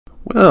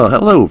Well,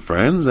 hello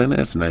friends, and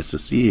it's nice to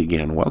see you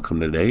again. Welcome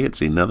today.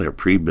 It's another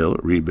pre-built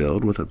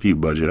rebuild with a few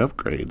budget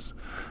upgrades.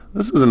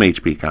 This is an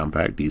HP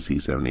Compaq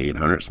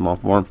DC7800 small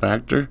form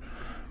factor.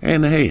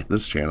 And hey,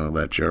 this channel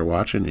that you're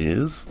watching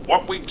is...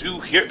 What we do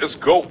here is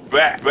go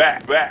back.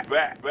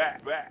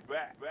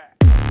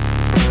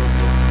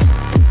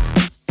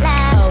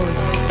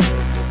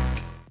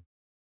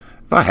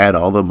 If I had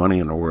all the money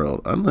in the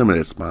world,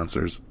 unlimited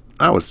sponsors,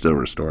 I would still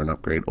restore and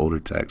upgrade older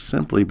tech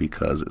simply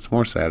because it's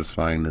more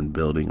satisfying than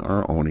building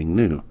or owning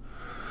new.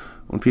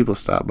 When people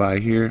stop by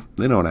here,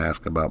 they don't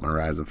ask about my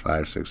Ryzen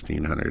 5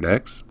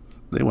 1600X.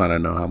 They want to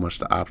know how much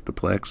the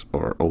Optiplex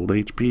or old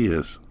HP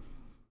is.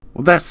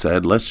 With that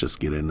said, let's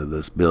just get into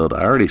this build.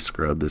 I already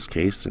scrubbed this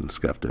case and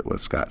scuffed it with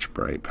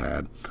Scotch-Brite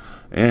pad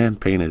and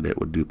painted it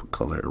with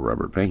Duplicolor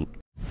rubber paint.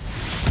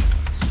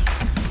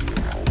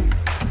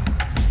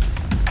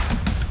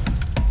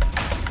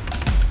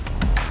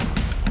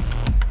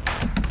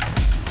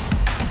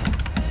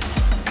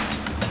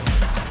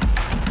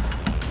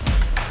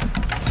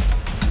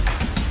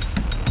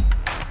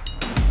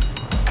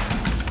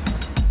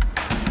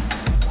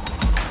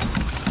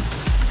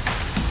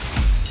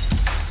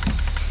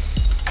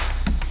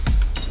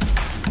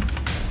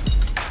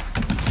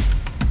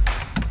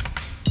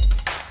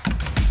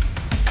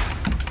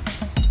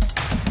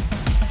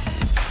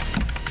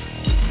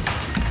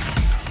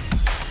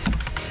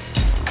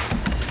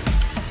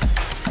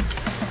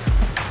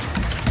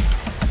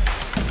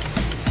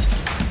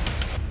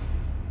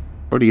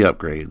 For the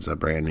upgrades, a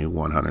brand new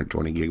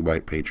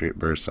 120GB Patriot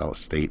Burst solid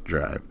state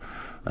drive.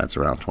 That's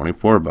around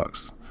 24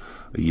 bucks.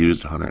 A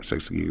used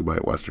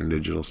 160GB Western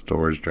Digital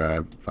storage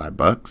drive,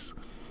 $5.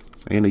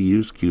 And a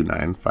used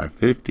Q9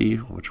 550,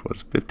 which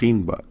was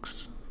 15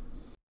 bucks.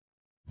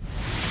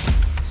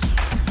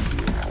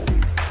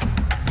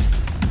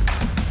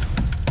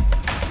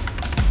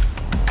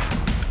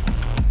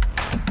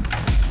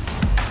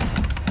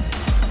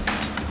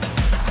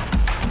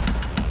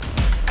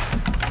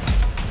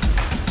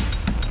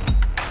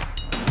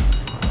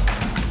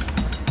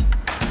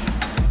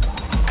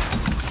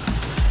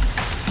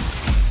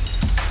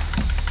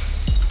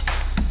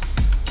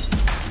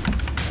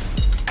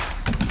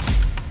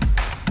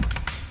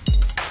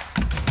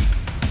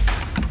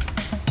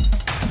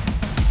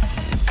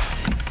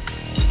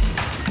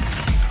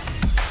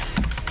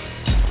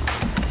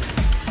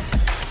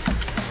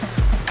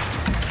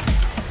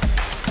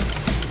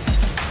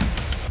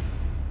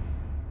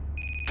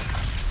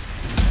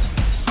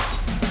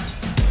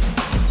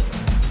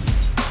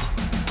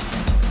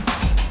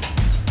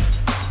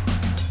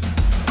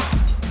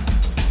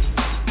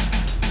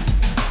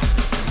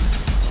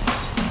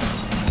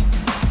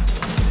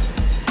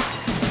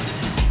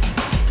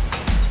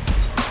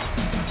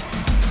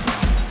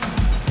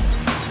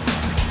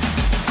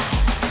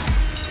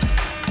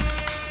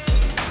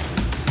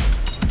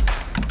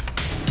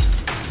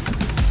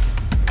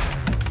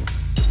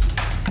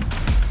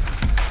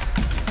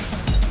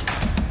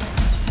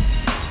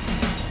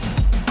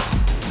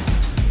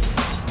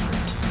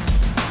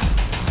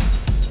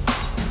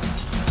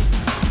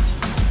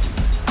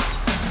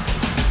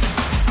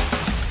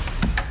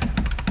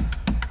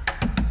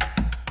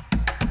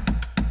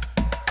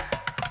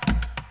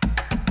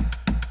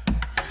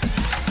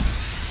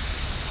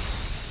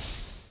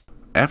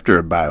 After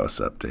a BIOS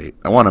update,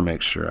 I want to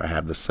make sure I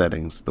have the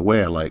settings the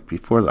way I like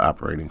before the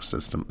operating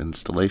system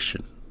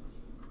installation.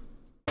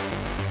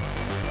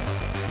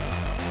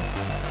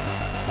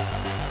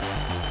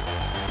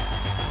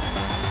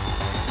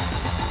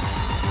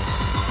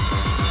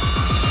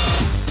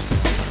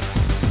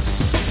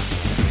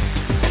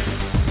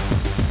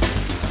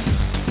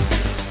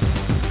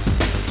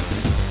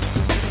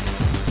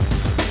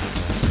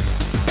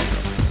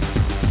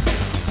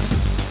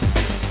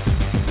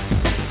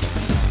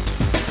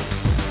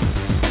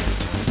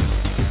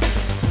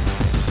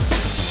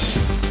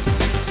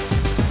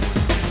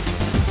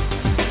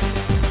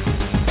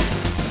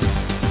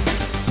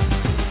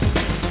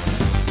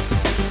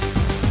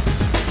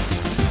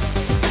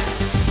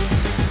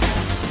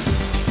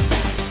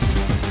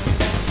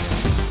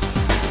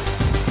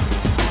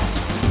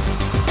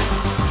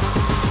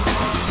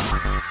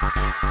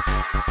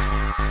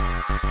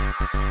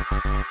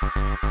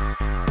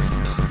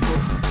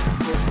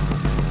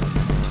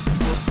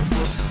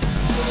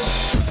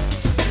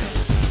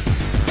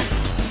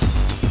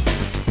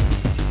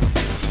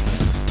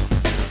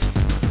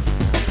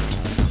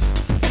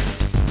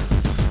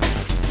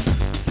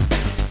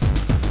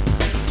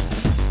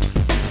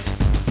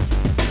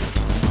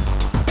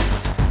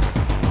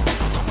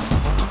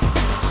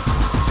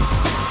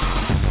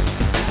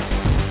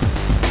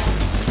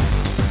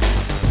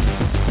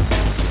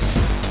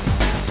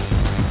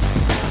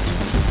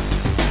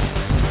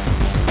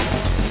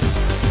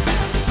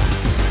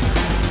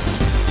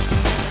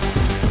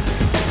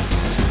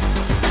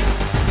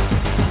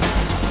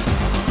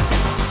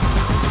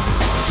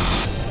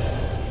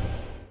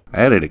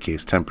 I added a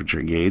case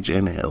temperature gauge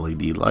and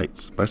LED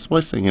lights by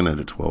splicing in a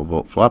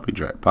 12-volt floppy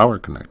drive power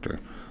connector.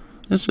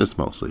 It's just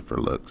mostly for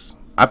looks.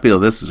 I feel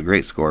this is a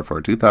great score for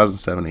a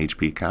 2007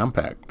 HP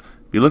Compaq.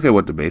 If you look at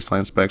what the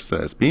baseline specs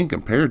that it's being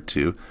compared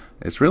to,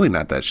 it's really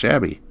not that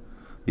shabby.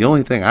 The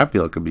only thing I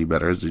feel could be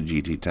better is the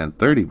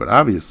GT1030, but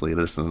obviously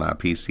this is not a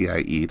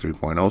PCIe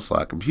 3.0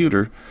 slot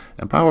computer,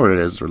 and power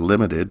is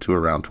limited to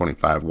around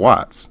 25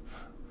 watts.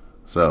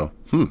 So,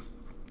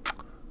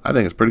 I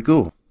think it's pretty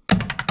cool.